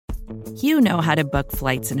You know how to book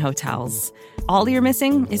flights and hotels. All you're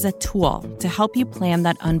missing is a tool to help you plan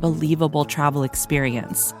that unbelievable travel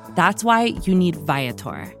experience. That's why you need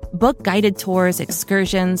Viator. Book guided tours,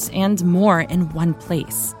 excursions, and more in one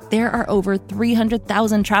place. There are over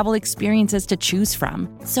 300,000 travel experiences to choose from,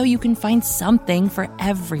 so you can find something for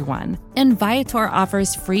everyone. And Viator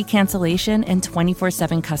offers free cancellation and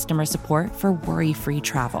 24/7 customer support for worry-free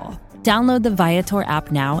travel. Download the Viator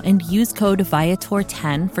app now and use code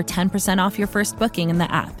Viator10 for 10% off your first booking in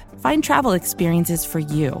the app. Find travel experiences for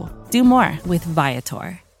you. Do more with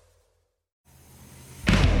Viator.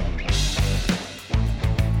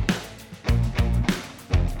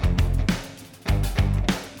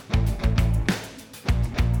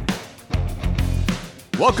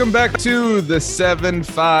 Welcome back to the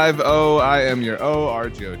 750. I am your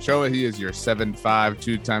RJ Ochoa. He is your 7'5",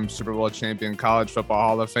 two-time Super Bowl champion, college football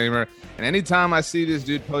Hall of Famer. And anytime I see this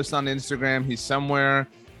dude post on Instagram, he's somewhere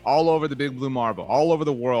all over the big blue marble, all over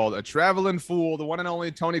the world, a traveling fool, the one and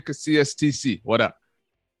only Tony Casillas, TC. What up?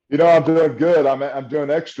 You know, I'm doing good. I'm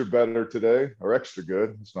doing extra better today, or extra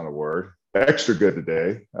good. It's not a word. Extra good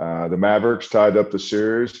today. The Mavericks tied up the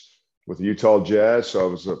series with the Utah Jazz, so I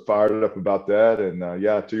was fired up about that. And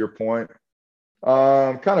yeah, to your point,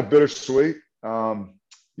 kind of bittersweet. You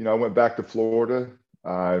know, I went back to Florida.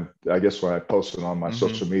 I guess when I posted on my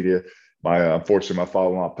social media, unfortunately my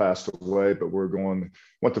father-in-law passed away. But went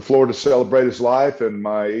to Florida to celebrate his life, and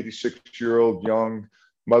my 86-year-old young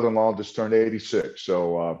mother-in-law just turned 86.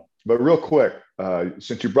 So, but real quick,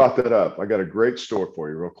 since you brought that up, I got a great story for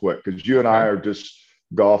you, real quick, because you and I are just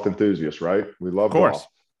golf enthusiasts, right? We love golf.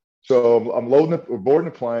 So I'm we're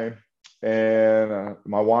boarding the plane, and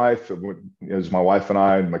my wife and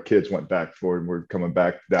I and my kids went back for it, and we're coming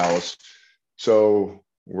back to Dallas. So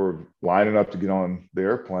we're lining up to get on the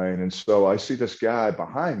airplane. And so I see this guy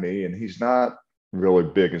behind me, and he's not really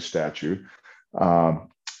big in stature.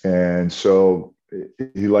 And so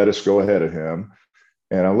he let us go ahead of him.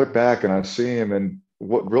 And I look back and I see him, and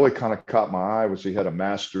what really kind of caught my eye was he had a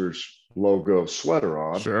Masters logo sweater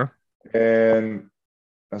on. Sure. And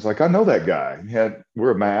I was like, I know that guy.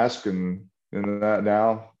 We're a mask and that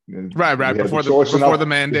now. Right. Before the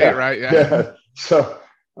mandate, yeah, right? Yeah. So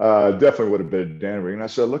definitely would have been Danbury. And I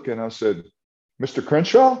said, look, and I said, Mr.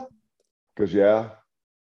 Crenshaw? Because yeah.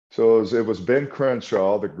 So it was Ben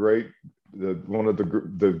Crenshaw, one of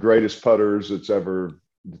the greatest putters that's ever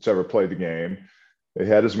played the game. He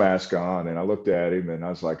had his mask on, and I looked at him, and I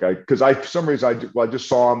was like, for some reason I just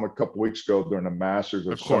saw him a couple weeks ago during the Masters.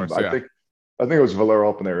 Of course, yeah. I think it was Valero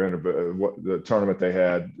Open they were in, the tournament they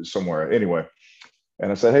had somewhere. Anyway,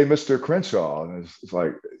 and I said, hey, Mr. Crenshaw. And it's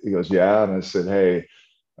like, he goes, yeah. And I said, hey,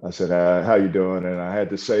 how you doing? And I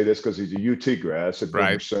had to say this because he's a UT grad. I said,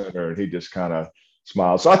 Boomer Center, and he just kind of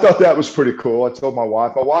smiled. So I thought that was pretty cool. I told my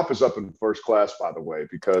wife is up in first class, by the way,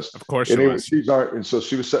 because of course she was. And so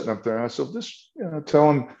she was sitting up there, and I said,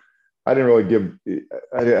 tell him I didn't really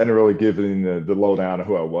give him the lowdown of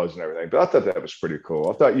who I was and everything, but I thought that was pretty cool.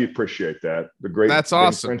 I thought you'd appreciate that. That's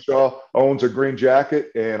awesome. Crenshaw owns a green jacket,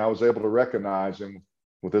 and I was able to recognize him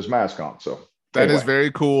with his mask on. So that is very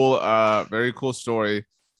cool. Very cool story.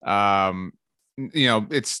 You know,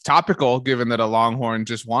 it's topical given that a Longhorn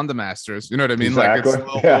just won the Masters. You know what I mean? Exactly. Like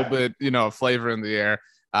it's a little bit, flavor in the air.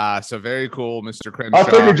 So very cool, Mr. Crenshaw. I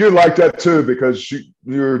figured you like that too, because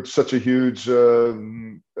you're such a huge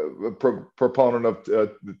proponent of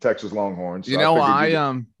the Texas Longhorns. So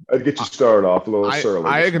I'd get you started off a little surly.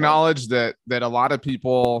 I acknowledge that a lot of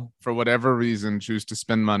people, for whatever reason, choose to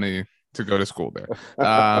spend money to go to school there.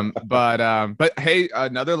 But hey,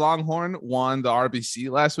 another Longhorn won the RBC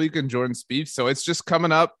last week in Jordan Spieth. So it's just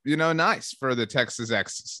coming up, nice for the Texas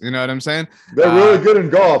X's. You know what I'm saying? They're really good in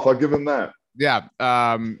golf. I'll give them that. Yeah.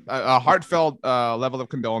 A heartfelt level of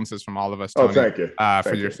condolences from all of us, Tony, thank you.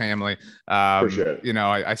 For your family. Appreciate it.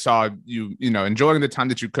 I saw you, enjoying the time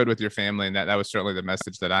that you could with your family. And that was certainly the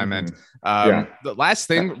message that I meant. The last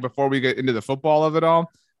thing before we get into the football of it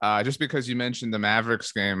all, just because you mentioned the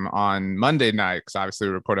Mavericks game on Monday night, because obviously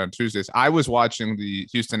we record on Tuesdays, I was watching the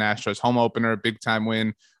Houston Astros home opener, big time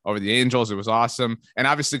win over the Angels. It was awesome. And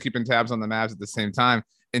obviously keeping tabs on the Mavs at the same time.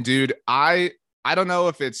 And dude, I don't know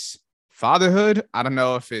if it's fatherhood. I don't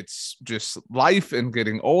know if it's just life and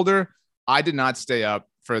getting older. I did not stay up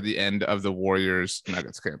for the end of the Warriors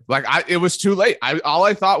Nuggets game. Like it was too late. All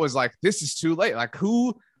I thought was like, this is too late. Like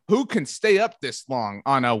who can stay up this long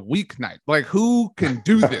on a weeknight? Like who can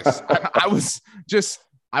do this? I was just,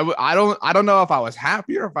 I don't know if I was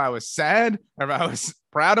happy or if I was sad or if I was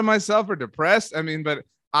proud of myself or depressed. I mean, but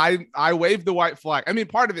I waved the white flag. I mean,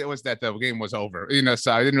 part of it was that the game was over,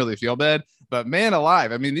 so I didn't really feel bad, but man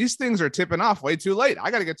alive. I mean, these things are tipping off way too late.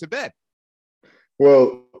 I got to get to bed.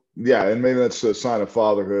 Well, yeah, and maybe that's a sign of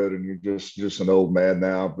fatherhood, and you're just an old man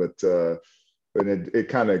now. But and it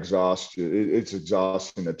kind of exhausts you. It's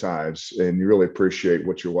exhausting at times, and you really appreciate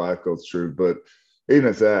what your wife goes through. But even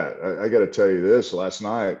at that, I got to tell you this: last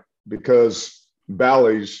night, because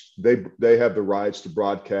Bally's they have the rights to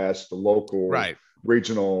broadcast the local right.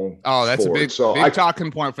 regional that's sports. a big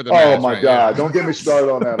talking point for the oh my right? God, don't get me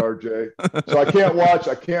started on that, RJ. So I can't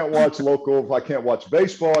watch local, I can't watch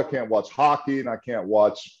baseball, I can't watch hockey, and I can't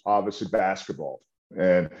watch obviously basketball.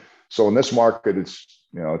 And so in this market, it's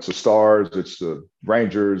it's the Stars, it's the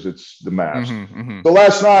Rangers, it's the Mavs. So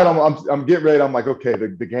last night I'm getting ready, I'm like, okay,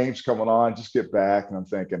 the game's coming on, just get back. And I'm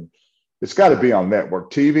thinking it's got to be on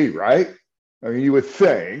network TV, right? I mean, you would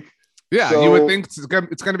think. Yeah, so, you would think it's going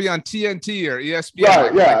to be on TNT or ESPN,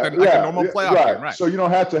 right? Like a normal playoff game, right? So you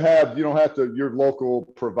don't have to your local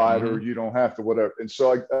provider, you don't have to whatever. And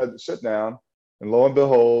so I sit down, and lo and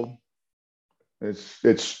behold,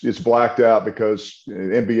 it's blacked out because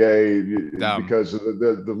NBA because of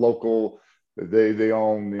the local they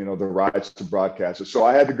own the rights to broadcast it. So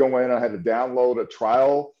I had to go in, I had to download a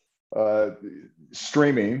trial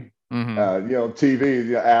streaming.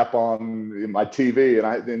 TV app on my TV, and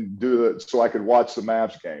I didn't do it so I could watch the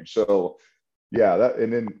Mavs game. So,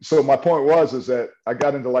 so my point is that I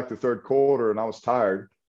got into like the third quarter, and I was tired,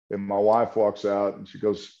 and my wife walks out, and she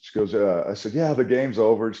goes, I said, yeah, the game's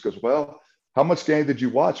over. She goes, well, how much game did you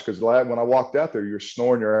watch? Because when I walked out there, you're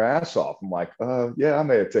snoring your ass off. I'm like, yeah, I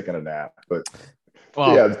may have taken a nap, but.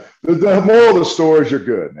 Well, yeah, the moral of the story is you're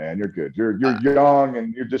good, man. You're good. You're young,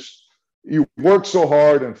 and you work so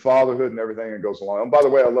hard, and fatherhood and everything that goes along. And by the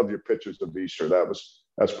way, I love your pictures of Easter. That's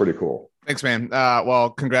pretty cool. Thanks, man.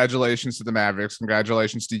 Well, congratulations to the Mavericks.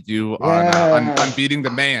 Congratulations to you on beating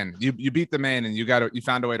the man. You beat the man, and you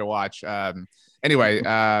found a way to watch. So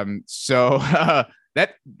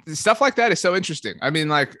that stuff like that is so interesting. I mean,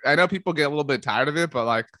 like, I know people get a little bit tired of it, but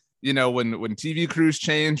like, when TV crews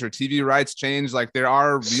change or TV rights change, like there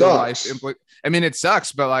are real life I mean, it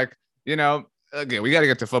sucks, but like, again, we got to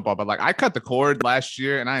get to football, but like I cut the cord last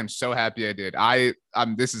year, and I am so happy I did.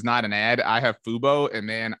 This is not an ad. I have Fubo, and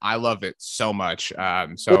man, I love it so much.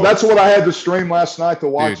 So that's what I had to stream last night to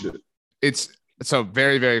watch it. It's so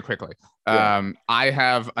very, very quickly. I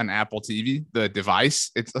have an Apple TV, the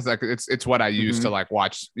device. It's what I use to like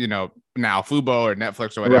watch, now Fubo or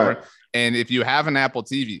Netflix or whatever. Right. And if you have an Apple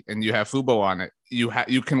TV and you have Fubo on it,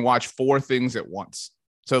 you can watch 4 things at once.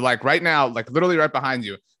 So like right now, like literally right behind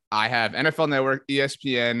you, I have NFL Network,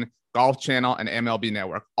 ESPN, Golf Channel, and MLB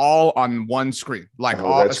Network all on one screen. Like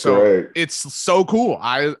great. It's so cool.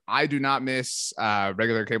 I do not miss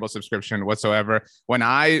regular cable subscription whatsoever. When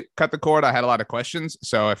I cut the cord, I had a lot of questions.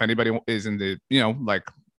 So if anybody is in the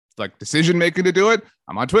like decision making to do it,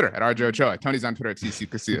 I'm on Twitter at RJ Ochoa. Tony's on Twitter at TC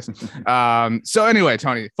Casillas. So anyway,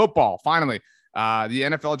 Tony, football finally. The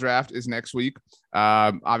NFL draft is next week.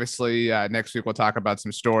 Obviously, next week we'll talk about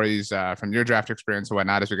some stories from your draft experience and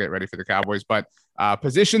whatnot as we get ready for the Cowboys. But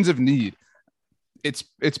positions of need, it's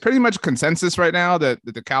pretty much consensus right now that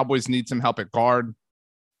the Cowboys need some help at guard.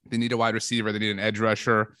 They need a wide receiver. They need an edge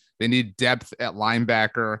rusher. They need depth at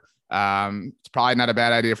linebacker. It's probably not a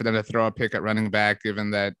bad idea for them to throw a pick at running back,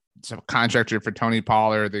 given that it's a contract year for Tony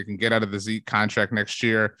Pollard. They can get out of the Zeke contract next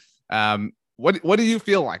year. What do you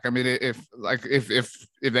feel like? I mean, if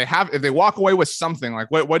they walk away with something,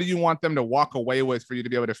 like what do you want them to walk away with for you to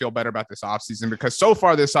be able to feel better about this offseason? Because so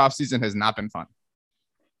far this offseason has not been fun.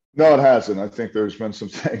 No, it hasn't. I think there's been some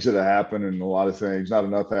things that have happened, and a lot of things, not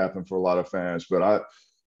enough happened for a lot of fans. But I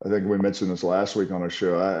think we mentioned this last week on our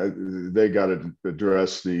show. They got to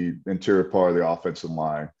address the interior part of the offensive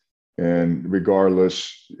line. And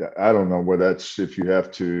regardless, I don't know whether that's if you have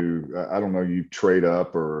to, I don't know, you trade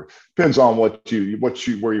up or depends on where you want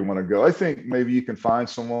to go. I think maybe you can find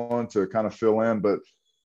someone to kind of fill in, but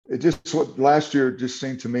it just what last year just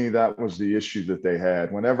seemed to me that was the issue that they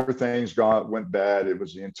had. Whenever things went bad, it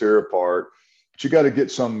was the interior part. But you got to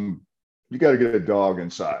get a dog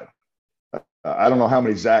inside. I don't know how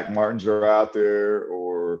many Zach Martins are out there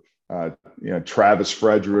or Travis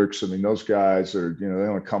Fredericks. I mean, those guys are, they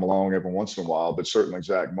only come along every once in a while, but certainly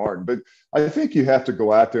Zach Martin. But I think you have to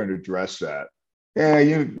go out there and address that. Yeah,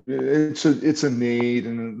 it's a need,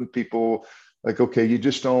 and the people like, okay, you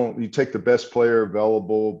take the best player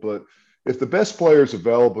available, but if the best player is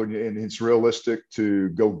available and it's realistic to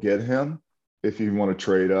go get him, if you want to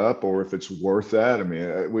trade up or if it's worth that. I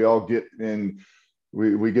mean, we all get in.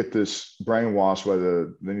 We get this brainwashed by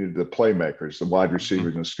they need the playmakers, the wide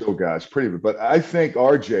receivers and skill guys. But I think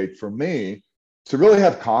RJ, for me, to really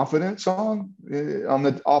have confidence on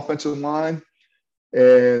the offensive line,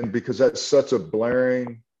 and because that's such a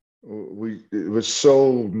blaring it was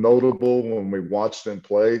so notable when we watched them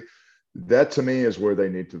play. That to me is where they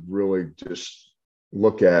need to really just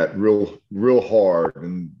look at real hard.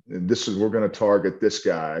 And this is, we're going to target this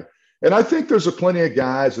guy. And I think there's a plenty of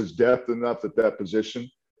guys that's depth enough at that position.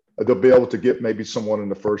 They'll be able to get maybe someone in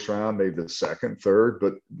the first round, maybe the second, third,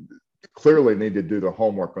 but clearly need to do the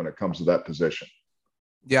homework when it comes to that position.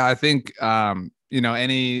 Yeah, I think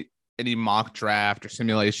any mock draft or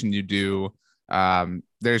simulation you do,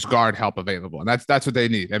 there's guard help available, and that's what they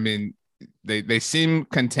need. I mean, they seem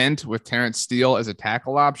content with Terrence Steele as a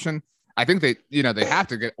tackle option. I think they have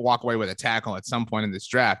to walk away with a tackle at some point in this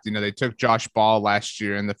draft. They took Josh Ball last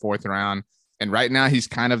year in the 4th round, and right now he's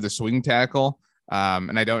kind of the swing tackle.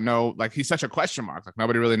 And I don't know, like, he's such a question mark. Like,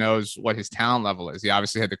 nobody really knows what his talent level is. He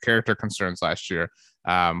obviously had the character concerns last year,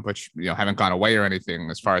 which, haven't gone away or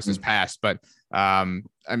anything as far as his past. But, I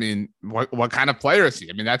mean, what kind of player is he?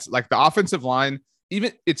 I mean, that's like the offensive line.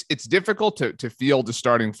 Even it's difficult to field the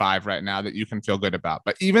starting 5 right now that you can feel good about.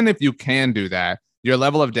 But even if you can do that, your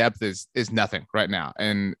level of depth is nothing right now.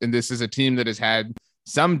 And this is a team that has had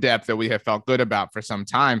some depth that we have felt good about for some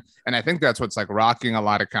time. And I think that's what's like rocking a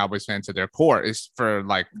lot of Cowboys fans to their core is for,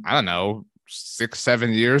 like, I don't know,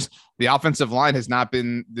 6-7 years, the offensive line has not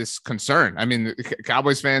been this concern. I mean,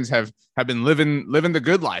 Cowboys fans have been living the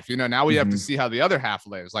good life. Now we have to see how the other half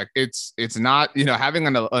lives. Like, it's not, having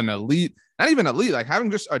an elite, not even elite, like having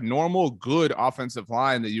just a normal, good offensive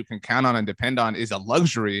line that you can count on and depend on is a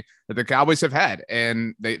luxury that the Cowboys have had,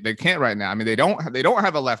 and they can't right now. I mean, they don't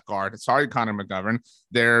have a left guard. Sorry, Connor McGovern.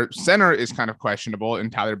 Their center is kind of questionable in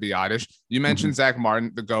Tyler Biadasz. You mentioned Zach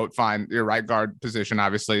Martin, the GOAT. Fine, your right guard position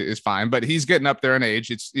obviously is fine, but he's getting up there in age.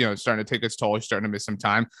 It's starting to take its toll. He's starting to miss some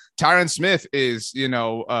time. Tyron Smith is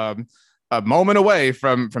a moment away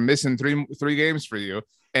from missing three games for you.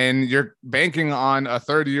 And you're banking on a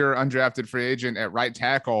 3rd-year undrafted free agent at right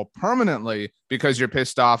tackle permanently because you're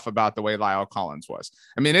pissed off about the way Lyle Collins was.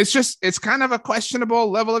 I mean, it's kind of a questionable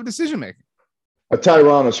level of decision-making.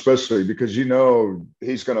 Tyron especially, because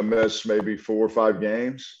he's going to miss maybe 4 or 5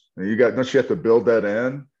 games. And don't you have to build that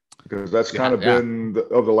in? Because that's kind of been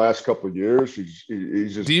over the last couple of years. He's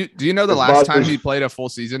just. Do you know the last time he played a full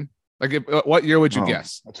season? Like, what year would you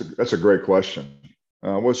guess? That's a great question.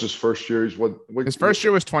 What's his first year? His first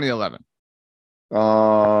year was 2011.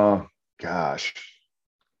 Gosh,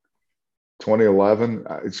 2011.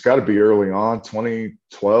 It's got to be early on,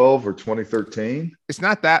 2012 or 2013. It's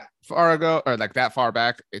not that far ago, or like that far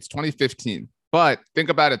back. It's 2015. But think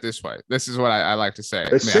about it this way. This is what I like to say.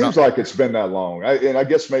 It seems like it's been that long. I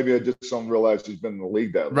guess maybe I just don't realize he's been in the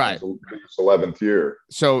league that long. Right. It's 11th year.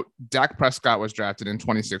 So Dak Prescott was drafted in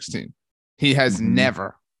 2016. He has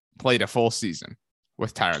never played a full season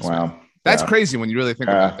with Tyron Smith. That's crazy when you really think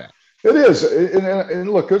about that. It is. And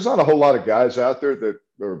look, there's not a whole lot of guys out there that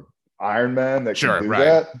are Iron Man that can do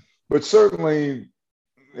that. But certainly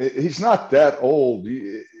he's not that old.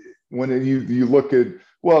 When you look at,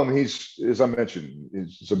 well, I mean, he's, as I mentioned,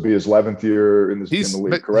 this will be his 11th year in the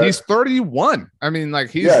league, correct? He's 31. I mean,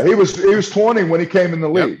 like he was 20 when he came in the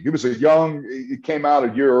league. He was he came out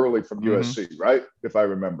a year early from USC, right? If I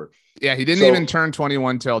remember. Yeah, he didn't even turn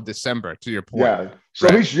 21 till December, to your point. Yeah,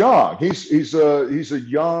 so he's young. He's a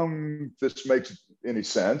young. This makes any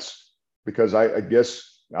sense because I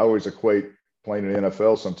guess I always equate playing in the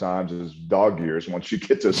NFL sometimes as dog years once you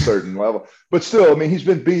get to a certain level. But still, I mean, he's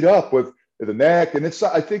been beat up with the neck, and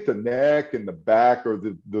I think the neck and the back are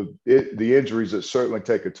the injuries that certainly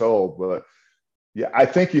take a toll. But yeah, I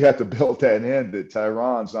think you have to build that in that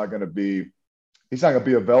Tyron's not going to be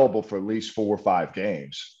available for at least 4 or 5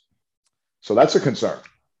 games. So that's a concern.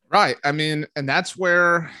 Right. I mean, and that's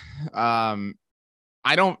where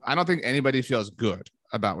I don't think anybody feels good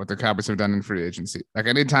about what the Cowboys have done in free agency. Like,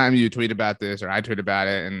 anytime you tweet about this or I tweet about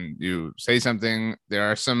it and you say something,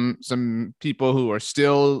 there are some people who are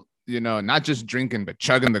still, not just drinking, but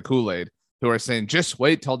chugging the Kool-Aid, who are saying, just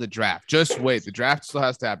wait till the draft. Just wait. The draft still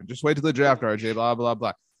has to happen. Just wait till the draft, RJ, blah, blah,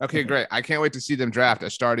 blah. Okay, great. I can't wait to see them draft a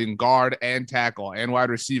starting guard and tackle and wide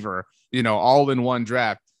receiver, all in one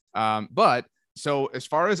draft. But so as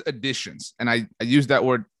far as additions, and I use that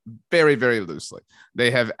word very, very loosely, they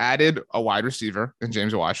have added a wide receiver in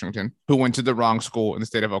James Washington, who went to the wrong school in the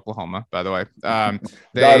state of Oklahoma, by the way.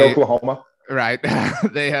 Oklahoma. Right.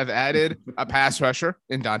 They have added a pass rusher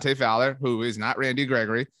in Dante Fowler, who is not Randy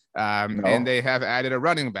Gregory. No. And they have added a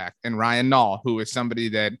running back in Ryan Nall, who is somebody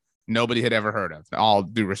that nobody had ever heard of. All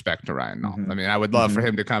due respect to Ryan Nall. I mean, I would love for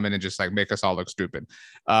him to come in and just like make us all look stupid.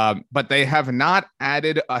 But they have not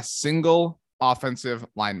added a single offensive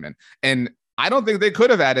lineman. And I don't think they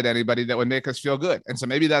could have added anybody that would make us feel good. And so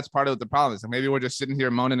maybe that's part of the problem is that maybe we're just sitting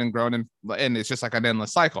here moaning and groaning, and it's just like an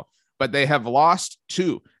endless cycle. But they have lost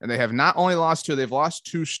 2, and they have not only lost 2, they've lost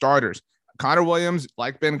 2 starters. Connor Williams,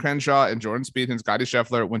 like Ben Crenshaw and Jordan Spieth and Scotty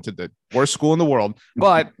Scheffler, went to the worst school in the world.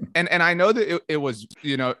 But and I know that it was,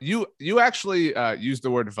 you actually used the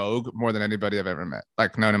word vogue more than anybody I've ever met,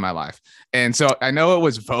 like known in my life. And so I know it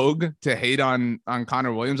was vogue to hate on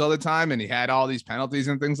Connor Williams all the time, and he had all these penalties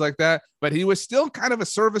and things like that. But he was still kind of a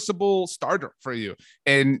serviceable starter for you.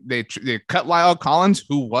 And they cut Lyle Collins,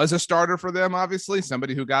 who was a starter for them, obviously,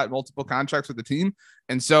 somebody who got multiple contracts with the team.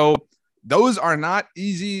 And so those are not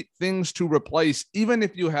easy things to replace, even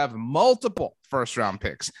if you have multiple first-round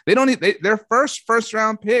picks. They don't need their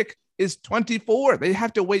first-round pick is 24. They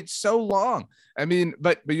have to wait so long. I mean,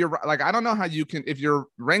 but you're like, I don't know how you can, if you're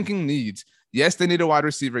ranking needs. Yes, they need a wide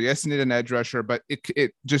receiver. Yes, they need an edge rusher, but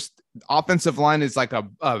it just offensive line is like a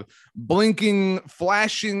blinking,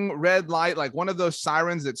 flashing red light, like one of those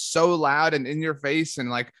sirens that's so loud and in your face,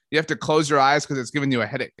 and like you have to close your eyes because it's giving you a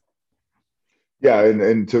headache. Yeah,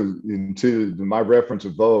 and to my reference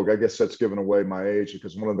of Vogue, I guess that's giving away my age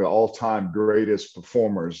because one of the all-time greatest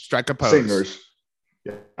performers, singers,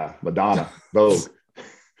 yeah, Madonna, Vogue.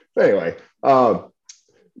 Anyway,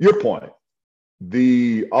 your point,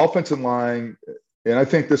 the offensive line, and I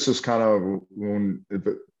think this is kind of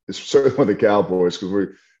it's certainly with the Cowboys because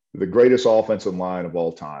we're the greatest offensive line of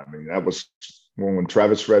all time. I mean, that was when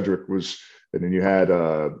Travis Frederick was, and then you had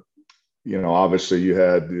obviously you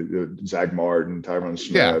had Zach Martin, Tyron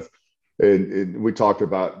Smith, and we talked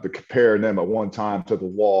about comparing them at one time to the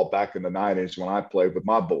wall back in the 90s when I played with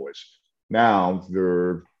my boys. Now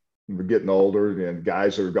they're getting older and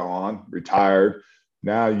guys are gone, retired.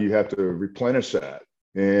 Now you have to replenish that.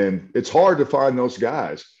 And it's hard to find those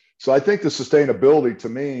guys. So I think the sustainability to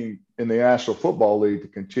me in the National Football League to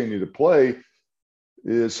continue to play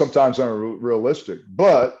is sometimes unrealistic,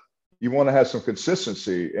 but you want to have some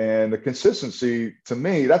consistency. And the consistency, to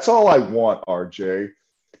me, that's all I want, RJ,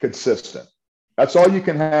 consistent. That's all you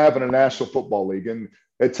can have in a National Football League. And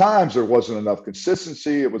at times there wasn't enough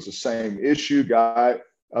consistency. It was the same issue guy.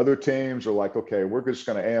 Other teams are like, okay, we're just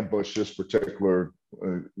going to ambush this particular,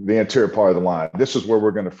 the interior part of the line. This is where we're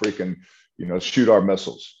going to freaking, shoot our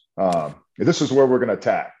missiles. This is where we're going to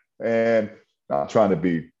attack. And not trying to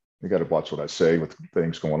be, you got to watch what I say with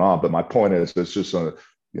things going on. But my point is, it's just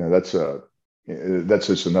that's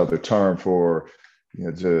just another term for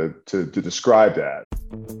to describe that.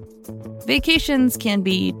 Vacations can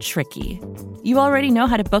be tricky. You already know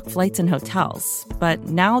how to book flights and hotels, but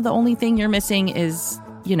now the only thing you're missing is,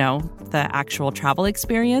 the actual travel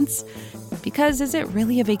experience. Because is it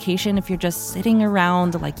really a vacation if you're just sitting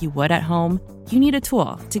around like you would at home? You need a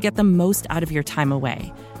tool to get the most out of your time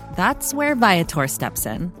away. That's where Viator steps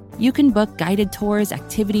in. You can book guided tours,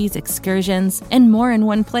 activities, excursions, and more in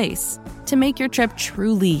one place to make your trip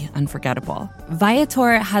truly unforgettable.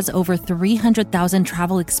 Viator has over 300,000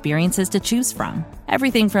 travel experiences to choose from.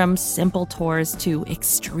 Everything from simple tours to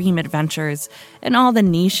extreme adventures and all the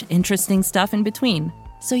niche, interesting stuff in between.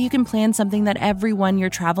 So you can plan something that everyone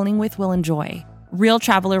you're traveling with will enjoy. Real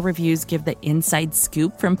traveler reviews give the inside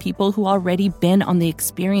scoop from people who already been on the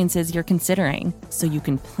experiences you're considering, so you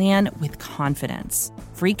can plan with confidence.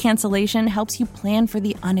 Free cancellation helps you plan for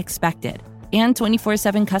the unexpected. And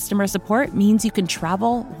 24/7 customer support means you can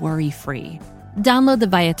travel worry-free. Download the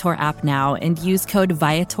Viator app now and use code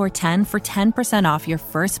Viator10 for 10% off your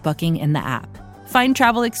first booking in the app. Find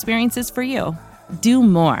travel experiences for you. Do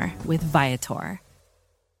more with Viator.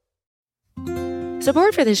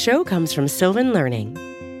 Support for this show comes from Sylvan Learning.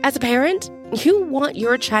 As a parent, you want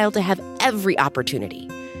your child to have every opportunity,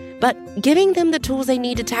 but giving them the tools they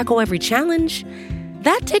need to tackle every challenge,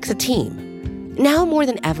 that takes a team. Now more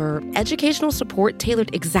than ever, educational support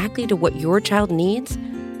tailored exactly to what your child needs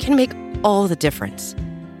can make all the difference.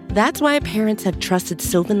 That's why parents have trusted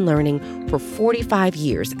Sylvan Learning for 45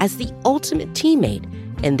 years as the ultimate teammate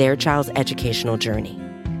in their child's educational journey,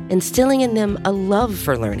 instilling in them a love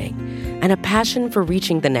for learning and a passion for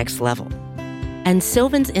reaching the next level. And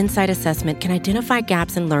Sylvan's Insight Assessment can identify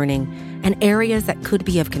gaps in learning and areas that could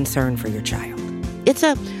be of concern for your child. It's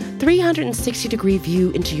a 360-degree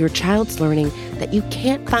view into your child's learning that you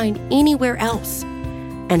can't find anywhere else,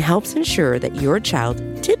 and helps ensure that your child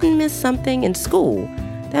didn't miss something in school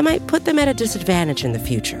that might put them at a disadvantage in the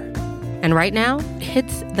future. And right now,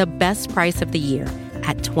 it's the best price of the year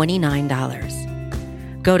at $29.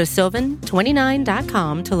 Go to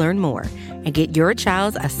sylvan29.com to learn more and get your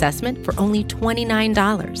child's assessment for only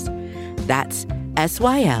 $29. That's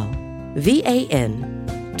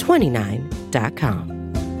SYLVAN29.com.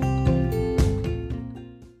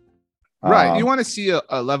 Right. You want to see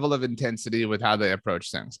a level of intensity with how they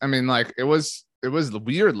approach things. I mean, like it was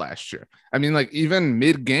weird last year. I mean, like even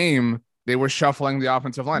mid-game, they were shuffling the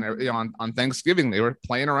offensive line. On Thanksgiving, they were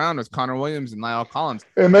playing around with Connor Williams and La'el Collins.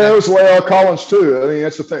 And man, it was La'el Collins too. I mean,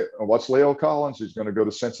 that's the thing. What's La'el Collins? He's going to go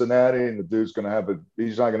to Cincinnati, and the dude's going to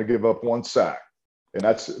he's not going to give up one sack. And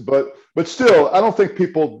but still, I don't think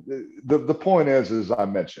people. The point is, as I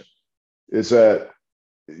mentioned, is that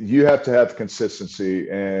you have to have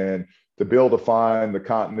consistency, and to be able to find the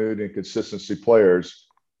continuity and consistency players,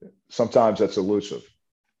 sometimes that's elusive.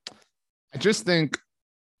 I just think.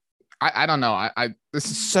 I don't know. This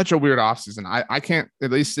is such a weird offseason. I can't, at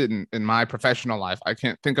least in my professional life, I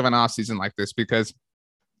can't think of an offseason like this, because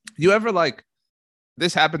you ever like,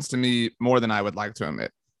 this happens to me more than I would like to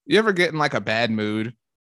admit. You ever get in like a bad mood,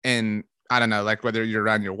 and I don't know, like whether you're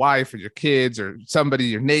around your wife or your kids or somebody,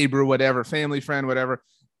 your neighbor, whatever, family, friend, whatever,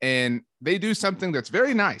 and they do something that's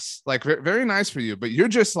very nice, like very nice for you, but you're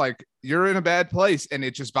just like, you're in a bad place and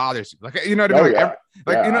it just bothers you. Like, you know what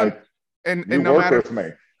I mean? And no work matter with me.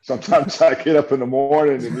 Sometimes I get up in the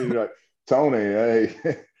morning and you're like, Tony, hey,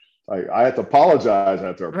 like I have to apologize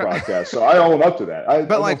after a podcast. So I own up to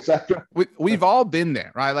that. We've all been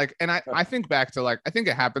there, right? Like, and I think back to like, I think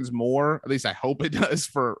it happens more, at least I hope it does,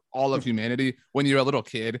 for all of humanity, when you're a little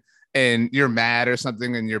kid and you're mad or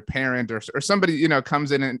something, and your parent or somebody, you know,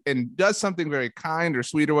 comes in and does something very kind or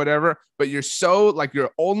sweet or whatever, but you're so like, your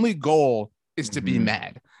only goal is to be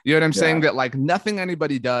mad. You know what I'm saying? That like nothing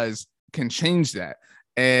anybody does can change that.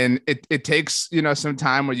 And it takes, you know, some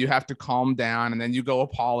time where you have to calm down, and then you go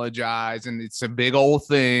apologize, and it's a big old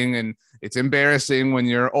thing, and it's embarrassing when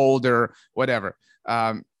you're older, whatever.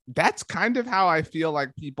 That's kind of how I feel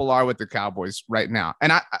like people are with the Cowboys right now.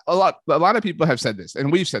 And a lot of people have said this,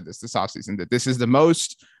 and we've said this offseason, that this is the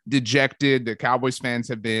most dejected the Cowboys fans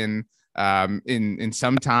have been in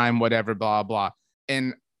some time, whatever, blah, blah.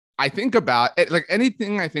 And I think about it, like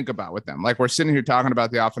anything I think about with them, like we're sitting here talking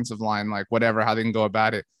about the offensive line, like whatever, how they can go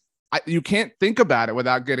about it. You can't think about it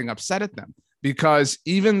without getting upset at them, because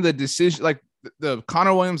even the decision, like the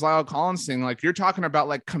Connor Williams, La'el Collins thing, like you're talking about,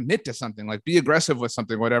 like commit to something, like be aggressive with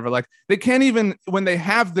something, whatever. Like they can't even, when they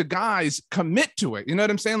have the guys, commit to it. You know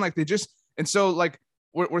what I'm saying? Like they just, and so like,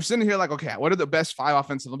 we're sitting here like, okay, what are the best 5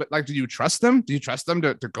 offensive? Like, do you trust them? Do you trust them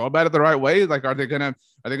to go about it the right way? Like, are they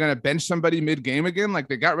gonna bench somebody mid-game again? Like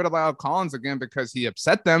they got rid of La'el Collins again because he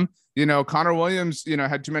upset them. You know, Connor Williams, you know,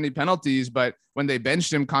 had too many penalties, but when they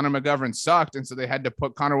benched him, Connor McGovern sucked, and so they had to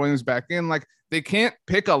put Connor Williams back in. Like they can't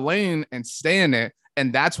pick a lane and stay in it,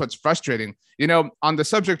 and that's what's frustrating. You know, on the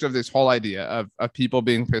subject of this whole idea of people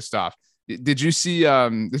being pissed off, did you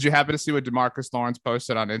happen to see what DeMarcus Lawrence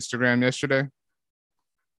posted on Instagram yesterday?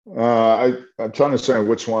 I'm trying to say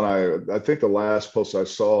which one. I think the last post I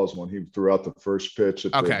saw is when he threw out the first pitch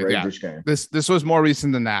at the Rangers game. This was more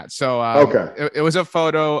recent than that. So it was a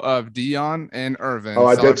photo of Dion and Irvin. Oh,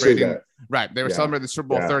 I did see that. Right, they were celebrating the Super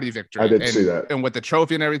Bowl 30 victory. I did see that, and with the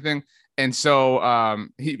trophy and everything. And so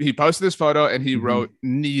he posted this photo, and he wrote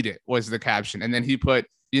 "Need it" was the caption, and then he put,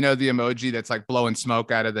 you know, the emoji that's like blowing smoke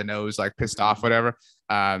out of the nose, like pissed off, whatever.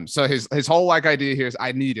 So his whole like idea here is,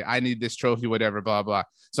 I need it. I need this trophy, whatever, blah, blah.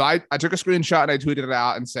 So I took a screenshot and I tweeted it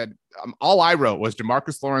out and said, all I wrote was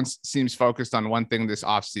DeMarcus Lawrence seems focused on one thing this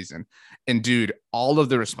offseason. And dude, all of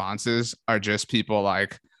the responses are just people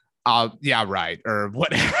like, yeah, right. Or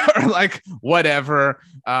whatever, like whatever.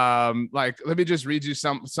 Like, let me just read you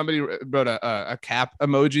somebody wrote a cap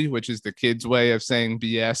emoji, which is the kids' way of saying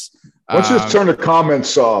BS. Let's just turn the comment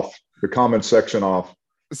section off.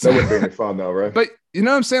 That wouldn't be any fun though, right? But you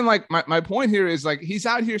know what I'm saying? Like my point here is, like, he's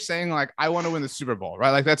out here saying like, I want to win the Super Bowl,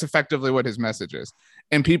 right? Like that's effectively what his message is.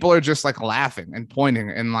 And people are just like laughing and pointing,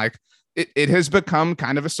 and like it has become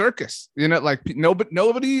kind of a circus, you know, like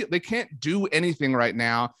nobody, they can't do anything right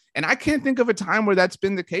now. And I can't think of a time where that's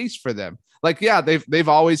been the case for them. Like, yeah, they've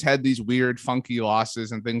always had these weird, funky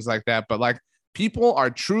losses and things like that. But like people are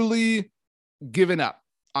truly giving up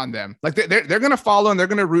on them. Like they're going to follow and they're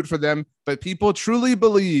going to root for them. But people truly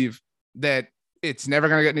believe that it's never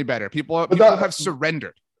going to get any better. People have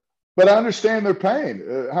surrendered. But I understand their pain.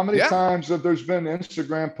 How many times have there's been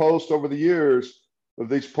Instagram posts over the years of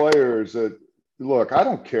these players that, look, I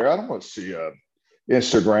don't care. I don't want to see a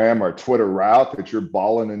Instagram or Twitter route that you're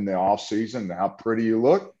balling in the off season and how pretty you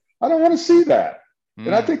look. I don't want to see that.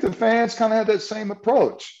 And I think the fans kind of have that same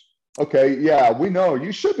approach. Okay, yeah, we know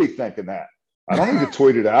you should be thinking that. I don't need to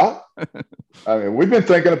tweet it out. I mean, we've been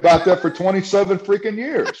thinking about that for 27 freaking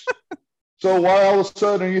years. So why all of a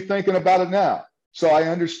sudden are you thinking about it now? So I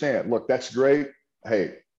understand. Look, that's great.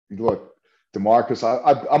 Hey, look, DeMarcus,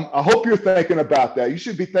 I hope you're thinking about that. You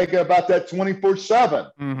should be thinking about that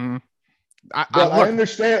 24/7. But I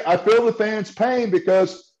understand. I feel the fans' pain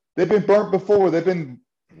because they've been burnt before. They've been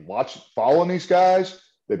following these guys.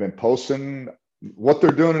 They've been posting what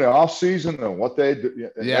they're doing in the offseason and what they do.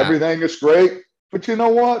 And everything is great. But you know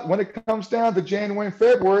what? When it comes down to January and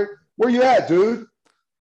February, where you at, dude?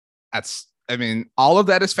 All of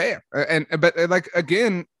that is fair. But like,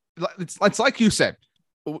 again, it's like you said,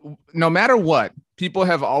 no matter what, people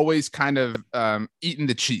have always kind of eaten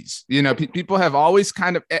the cheese. People have always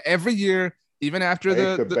kind of every year, even after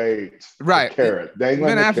the debate, right, the carrot,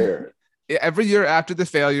 the carrot. Every year after the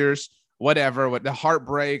failures, whatever, what the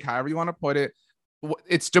heartbreak, however you want to put it,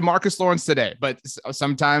 it's DeMarcus Lawrence today, but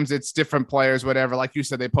sometimes it's different players, whatever. Like you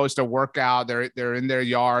said, they post a workout, they're in their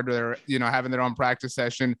yard, or they're having their own practice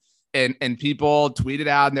session. And people tweet it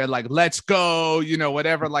out and they're like, let's go,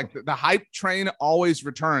 whatever. Like the hype train always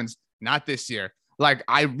returns. Not this year. Like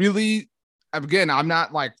I'm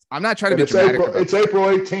not trying to be dramatic. It's April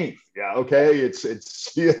 18th. Yeah. Okay.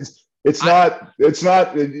 It's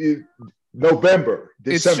not November,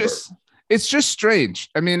 December. It's just strange.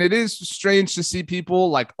 It is strange to see people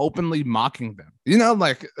like openly mocking them.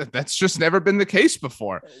 Like that's just never been the case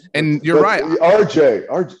before. And you're right.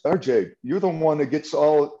 RJ, you're the one that gets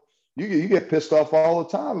all. You get pissed off all the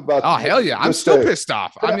time about. Oh hell yeah, I'm still pissed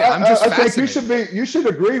off. I'm just. I think you should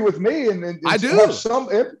agree with me and I do have some.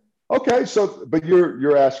 Okay, so but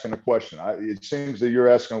you're asking a question. It seems that you're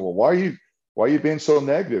asking, well, why are you being so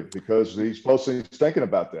negative? Because he's thinking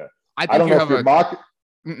about that. I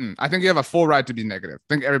think you have a full right to be negative.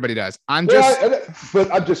 I think everybody does.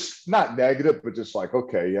 But I'm just not negative, but just like,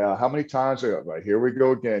 okay, yeah. How many times? Like, here we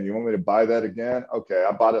go again. You want me to buy that again? Okay,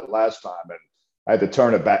 I bought it last time and I had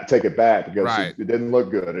to take it back because it didn't look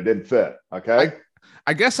good. It didn't fit. Okay.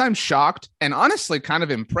 I guess I'm shocked and honestly kind of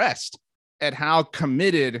impressed at how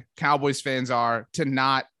committed Cowboys fans are to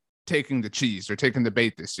not taking the cheese or taking the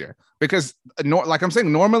bait this year. Because like I'm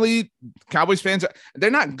saying, normally Cowboys fans, they're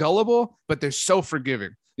not gullible, but they're so forgiving.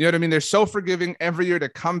 You know what I mean? They're so forgiving every year to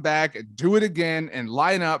come back and do it again and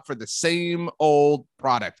line up for the same old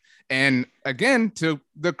product. And again, to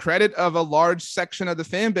the credit of a large section of the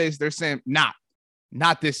fan base, they're saying, not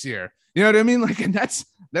this year. You know what I mean? Like, and that's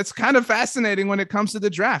kind of fascinating when it comes to the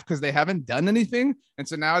draft because they haven't done anything. And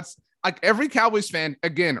so now it's like every Cowboys fan,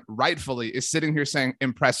 again, rightfully is sitting here saying,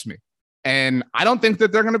 impress me. And I don't think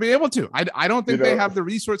that they're going to be able to. I don't think they have the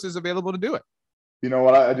resources available to do it. You know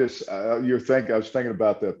what? I was thinking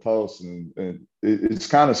about that post and it's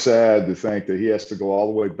kind of sad to think that he has to go all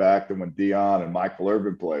the way back to when Deion and Michael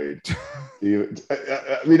Irvin played.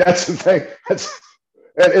 That's the thing.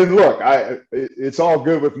 And look, it's all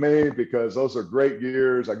good with me because those are great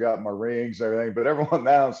years. I got my rings and everything, but everyone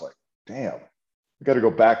now is like, damn, we got to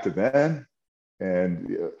go back to then.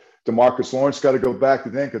 And DeMarcus Lawrence got to go back to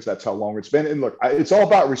then because that's how long it's been. And look, it's all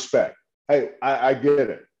about respect. Hey, I get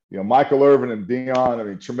it. Michael Irvin and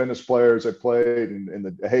Deion, tremendous players that played in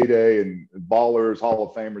the heyday and ballers, Hall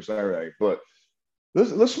of Famers and everything. But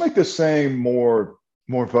let's make this saying more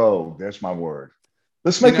vogue. That's my word.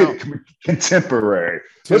 Let's make it contemporary.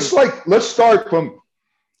 Let's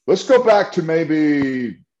go back to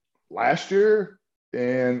maybe last year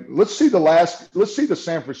and let's see the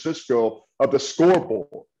San Francisco of the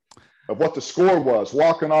scoreboard of what the score was,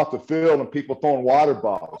 walking off the field and people throwing water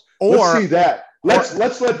bottles. Let's see that. Let's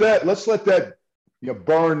let that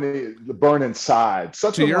burn inside.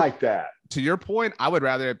 Something like that. To your point, I would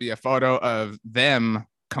rather it be a photo of them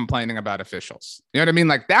complaining about officials. You know what I mean?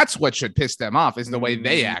 Like that's what should piss them off is the way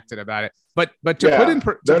they acted about it. But to put in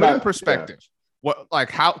perspective,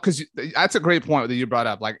 because that's a great point that you brought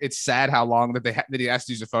up. Like it's sad how long that he asked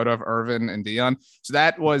to use a photo of Irvin and Deion. So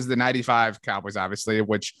that was the 95 Cowboys, obviously,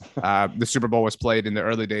 which the Super Bowl was played in the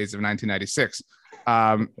early days of 1996.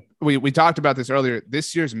 We talked about this earlier.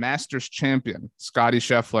 This year's Masters champion, Scotty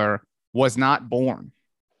Scheffler, was not born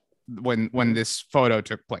when this photo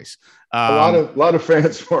took place. A lot of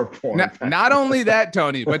fans were born. Not only that,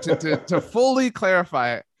 Tony, but to fully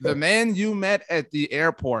clarify it, the man you met at the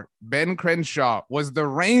airport, Ben Crenshaw, was the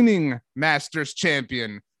reigning Masters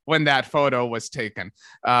champion when that photo was taken.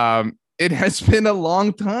 It has been a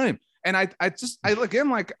long time. And I again,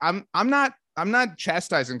 like I'm not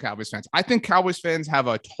chastising Cowboys fans. I think Cowboys fans have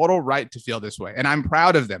a total right to feel this way. And I'm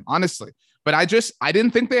proud of them, honestly. But I didn't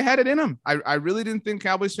think they had it in them. I really didn't think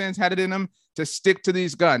Cowboys fans had it in them to stick to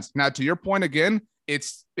these guns. Now, to your point again,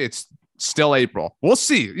 it's still April. We'll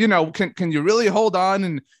see. Can you really hold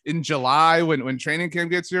on in July when training camp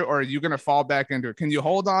gets here, or are you going to fall back into it? Can you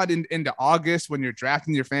hold on into August when you're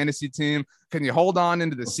drafting your fantasy team? Can you hold on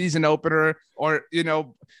into the season opener? Or,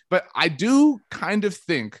 but I do kind of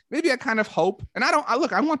think, maybe I kind of hope, and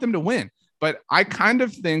I want them to win. but I kind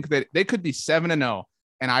of think that they could be 7-0.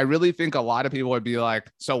 And I really think a lot of people would be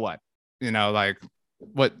like, so what? Like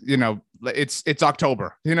what, it's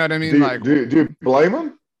October. You know what I mean? Do you blame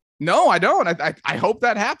them? No, I don't. I hope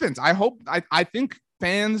that happens. I think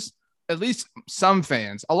fans, at least some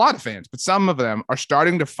fans, a lot of fans, but some of them are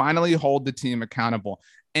starting to finally hold the team accountable.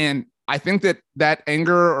 And I think that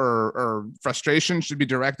anger or frustration should be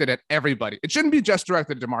directed at everybody. It shouldn't be just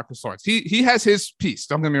directed at DeMarcus Lawrence. He has his piece,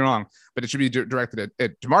 don't get me wrong, but it should be directed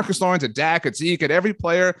at DeMarcus Lawrence, at Dak, at Zeke, at every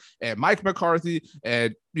player, at Mike McCarthy,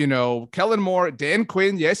 at, Kellen Moore, Dan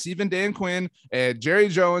Quinn, yes, even Dan Quinn, at Jerry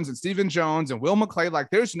Jones and Stephen Jones and Will McClay. Like,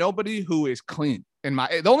 there's nobody who is clean.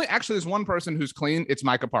 There's one person who's clean. It's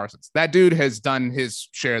Micah Parsons. That dude has done his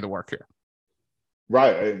share of the work here.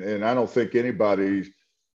 Right. And I don't think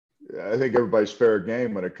I think everybody's fair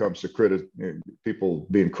game when it comes to people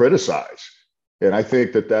being criticized. And I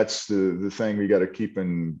think that's the thing we got to keep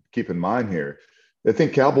in mind here. I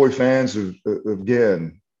think Cowboy fans,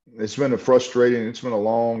 again, it's been it's been a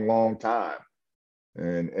long, long time.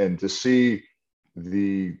 And to see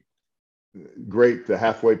the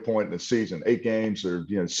halfway point in the season, 8 games or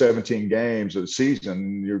 17 games of the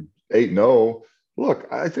season, you're 8-0. Look,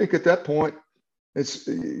 I think at that point, it's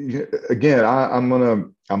again, I'm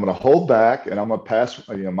gonna hold back and I'm gonna pass.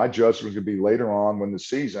 My judgment is gonna be later on when the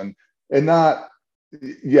season, and not.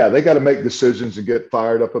 Yeah, they got to make decisions and get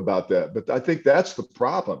fired up about that. But I think that's the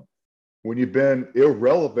problem when you've been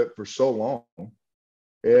irrelevant for so long.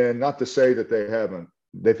 And not to say that they've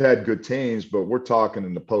had good teams, but we're talking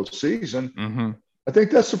in the postseason. Mm-hmm. I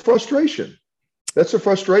think that's the frustration. That's the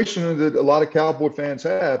frustration that a lot of Cowboy fans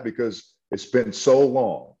have because it's been so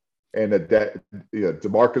long. And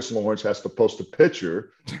DeMarcus Lawrence has to post a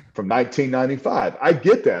picture from 1995. I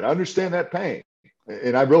get that. I understand that pain.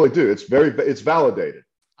 And I really do. It's validated.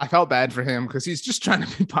 I felt bad for him because he's just trying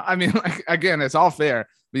to be, again, it's all fair,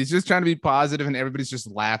 but he's just trying to be positive and everybody's just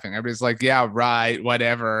laughing. Everybody's like, yeah, right,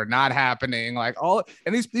 whatever, not happening.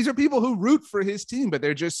 And these are people who root for his team, but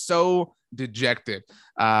they're just so dejected.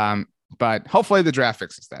 But hopefully the draft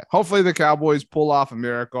fixes that. Hopefully the Cowboys pull off a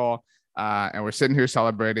miracle. And we're sitting here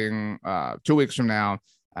celebrating 2 weeks from now.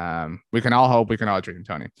 We can all hope, we can all dream,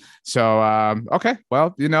 Tony. So, okay.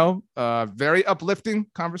 Well, very uplifting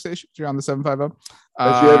conversation here on the 750.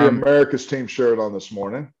 As you have your America's team shirt on this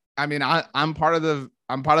morning. I mean, I'm part of the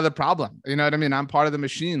problem. You know what I mean? I'm part of the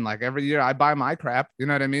machine. Like every year I buy my crap, you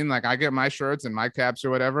know what I mean? Like I get my shirts and my caps or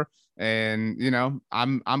whatever. And,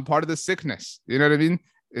 I'm part of the sickness. You know what I mean?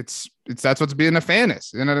 It's that's what being a fan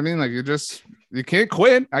is. You know what I mean? Like you can't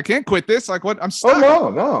quit. I can't quit this. Like what? I'm stuck. Oh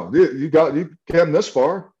no. You came this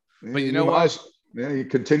far. But you know what? You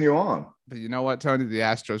continue on. But you know what, Tony? The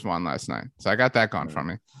Astros won last night, so I got that going for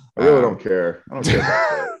me. I really don't care. I don't care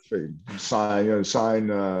about that. Sign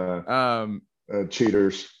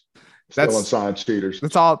cheaters. Still sign cheaters.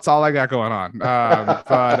 That's all I got going on.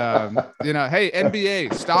 Hey,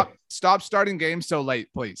 NBA, stop starting games so late,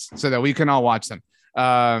 please, so that we can all watch them.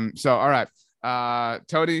 So all right,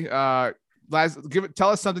 Tony, tell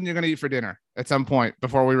us something you're going to eat for dinner at some point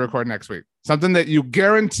before we record next week. Something that you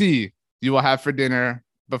guarantee you will have for dinner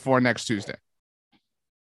before next Tuesday.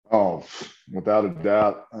 Oh, without a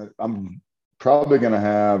doubt. I'm probably going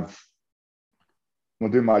to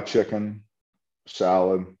do my chicken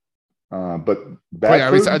salad. But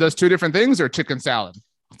are those two different things or chicken salad?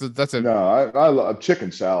 That's it. No, I love chicken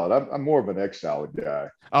salad. I'm more of an egg salad guy.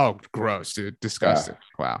 Oh, gross, dude. Disgusting.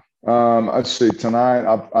 Yeah. Wow. Let's see. Tonight,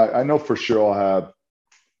 I know for sure I'll have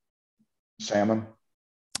salmon.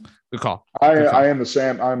 Good call. I'm the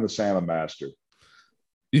salmon master.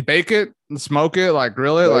 You bake it and smoke it, like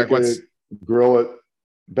grill it, grill it,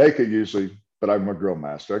 bake it usually, but I'm a grill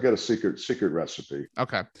master. I got a secret recipe.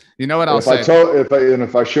 Okay. You know what I'll say?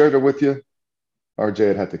 If I shared it with you, RJ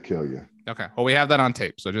would have to kill you. Okay. Well, we have that on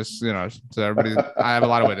tape. So just, so everybody, I have a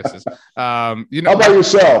lot of witnesses. How about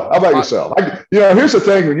yourself? Here's the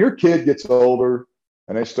thing. When your kid gets older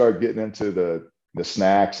and they start getting into the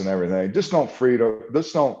snacks and everything, just don't feed them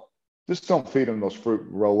those fruit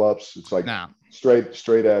roll-ups. It's like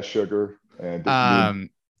straight ass sugar. And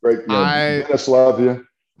great. Dennis love you.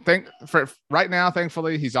 Right now,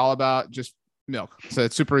 thankfully, he's all about just milk. So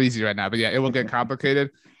it's super easy right now. But yeah, it will get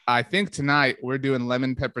complicated. I think tonight we're doing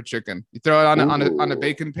lemon pepper chicken. You throw it on a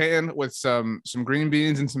bacon pan with some green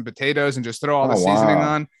beans and some potatoes and just throw all the seasoning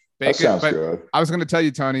on. Bake that sounds good. I was going to tell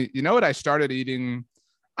you, Tony, you know what I started eating,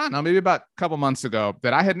 I don't know, maybe about a couple months ago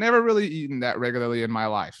that I had never really eaten that regularly in my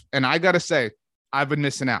life. And I got to say, I've been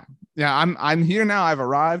missing out. Yeah, I'm here now. I've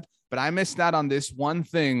arrived, but I missed out on this one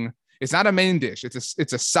thing. It's not a main dish.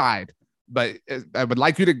 It's a side. but I would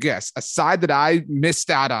like you to guess a side that I missed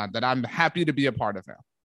out on that I'm happy to be a part of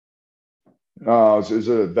now. Is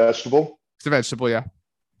it a vegetable? It's a vegetable, yeah.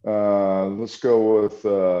 Let's go with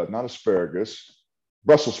not asparagus,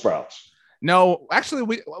 Brussels sprouts. No, actually,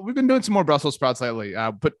 we've been doing some more Brussels sprouts lately.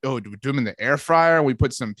 We do them in the air fryer. We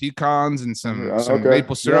put some pecans and some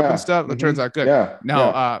maple syrup and stuff. It turns out good. Yeah.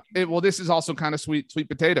 No, this is also kind of sweet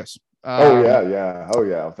potatoes. Oh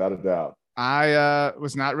yeah, without a doubt. I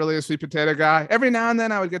was not really a sweet potato guy. Every now and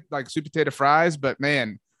then I would get like sweet potato fries, but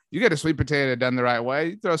man, you get a sweet potato done the right way.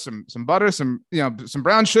 You throw some butter, some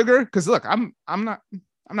brown sugar. Because look, I'm not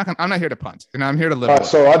here to punt. I'm here to live.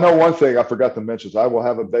 So I know one thing I forgot to mention. I will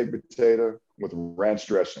have a baked potato with ranch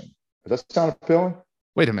dressing. Does that sound appealing?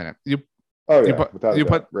 Wait a minute. You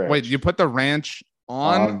put the ranch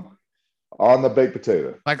on the baked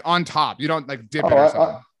potato, like on top. You don't like dip it or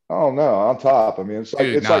something. No, on top. I mean, it's like,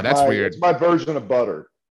 dude, that's weird. It's my version of I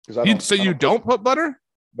don't put butter?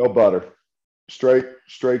 No butter. Straight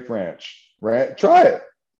ranch. Try it.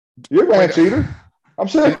 You're a ranch eater. I'm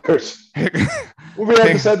serious. We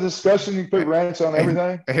had this discussion. You put ranch on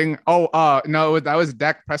everything. No, that was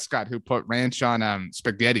Dak Prescott who put ranch on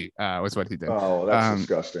spaghetti. Was what he did. Oh, that's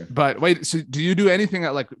disgusting. But wait, so do you do anything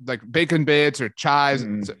like bacon bits or chives?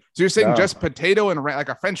 So you're saying just potato and like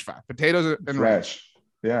a French fry, potatoes and ranch?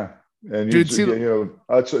 Yeah, and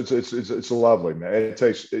it's lovely, man. It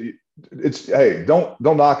tastes. Hey, don't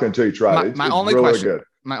knock it until you try it. It's really good.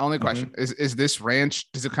 My only question is this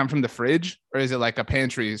ranch, does it come from the fridge or is it like a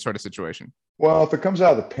pantry sort of situation? Well, if it comes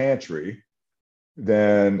out of the pantry,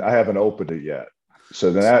 then I haven't opened it yet. So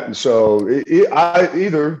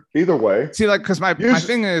either way. See, like, because my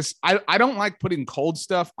thing is, I don't like putting cold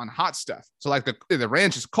stuff on hot stuff. So like the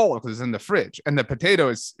ranch is cold because it's in the fridge, and the potato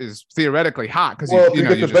is theoretically hot because you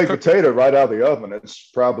get the baked potato right out of the oven.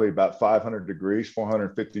 It's probably about 500 degrees,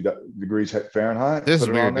 450 degrees Fahrenheit. This is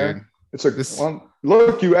weird, dude.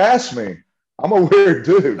 Look, you asked me. I'm a weird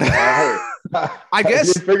dude. I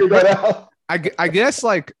guess you figured that out. I guess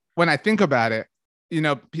like when I think about it,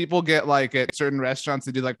 people get like at certain restaurants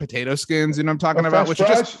they do like potato skins. You know what I'm talking about?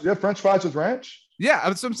 French fries with ranch. Yeah,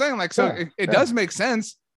 that's what I'm saying. Like, so it does make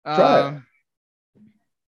sense. Try it.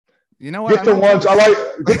 You know what? Get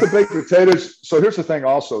the baked potatoes. So here's the thing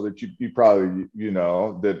also that you probably,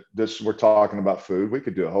 that we're talking about food. We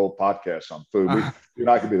could do a whole podcast on food. You're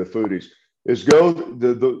not going to be the foodies. Is go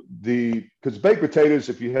because baked potatoes,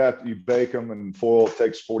 if you bake them in foil, it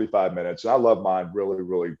takes 45 minutes. And I love mine really,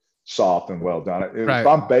 really soft and well done.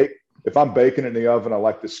 Right. If I'm baking it in the oven, I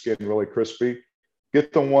like the skin really crispy.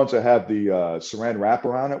 Get the ones that have the saran wrap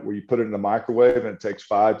around it where you put it in the microwave and it takes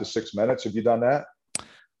 5 to 6 minutes. Have you done that?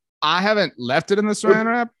 I haven't left it in the saran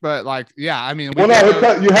wrap, but you have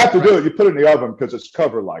to do it. You put it in the oven because it's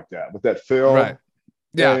covered like that with that film. Right.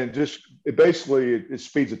 Yeah. And it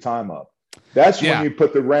speeds the time up. That's when you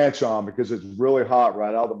put the ranch on because it's really hot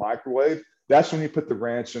right out of the microwave. That's when you put the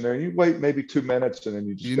ranch in there and you wait maybe 2 minutes and then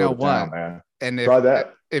you just down, man. And try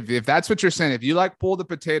that. If that's what you're saying, if you pull the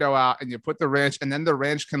potato out and you put the ranch and then the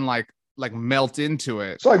ranch can like melt into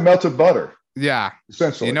it. It's like melted butter. Yeah.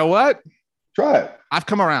 Essentially. You know what? Try it. I've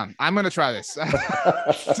come around. I'm going to try this. Okay.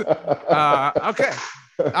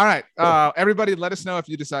 All right. Everybody, let us know if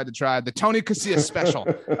you decide to try the Tony Casillas special.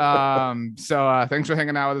 So thanks for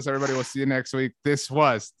hanging out with us, everybody. We'll see you next week. This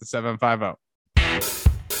was the 750.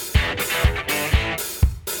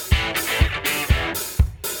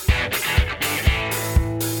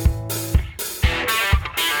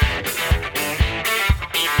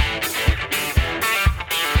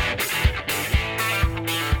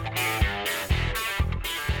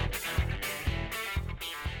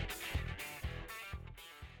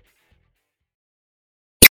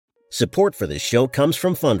 Support for this show comes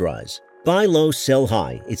from Fundrise. Buy low, sell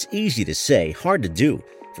high. It's easy to say, hard to do.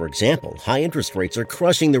 For example, high interest rates are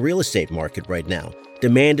crushing the real estate market right now.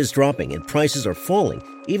 Demand is dropping and prices are falling,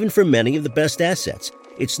 even for many of the best assets.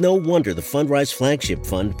 It's no wonder the Fundrise Flagship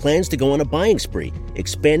Fund plans to go on a buying spree,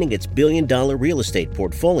 expanding its billion-dollar real estate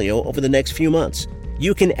portfolio over the next few months.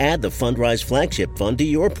 You can add the Fundrise Flagship Fund to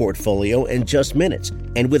your portfolio in just minutes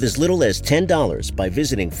and with as little as $10 by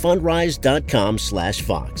visiting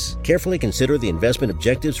fundrise.com/Fox. Carefully consider the investment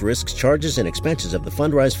objectives, risks, charges, and expenses of the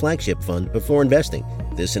Fundrise Flagship Fund before investing.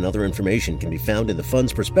 This and other information can be found in the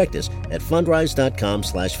fund's prospectus at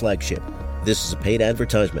fundrise.com/flagship. This is a paid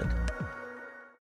advertisement.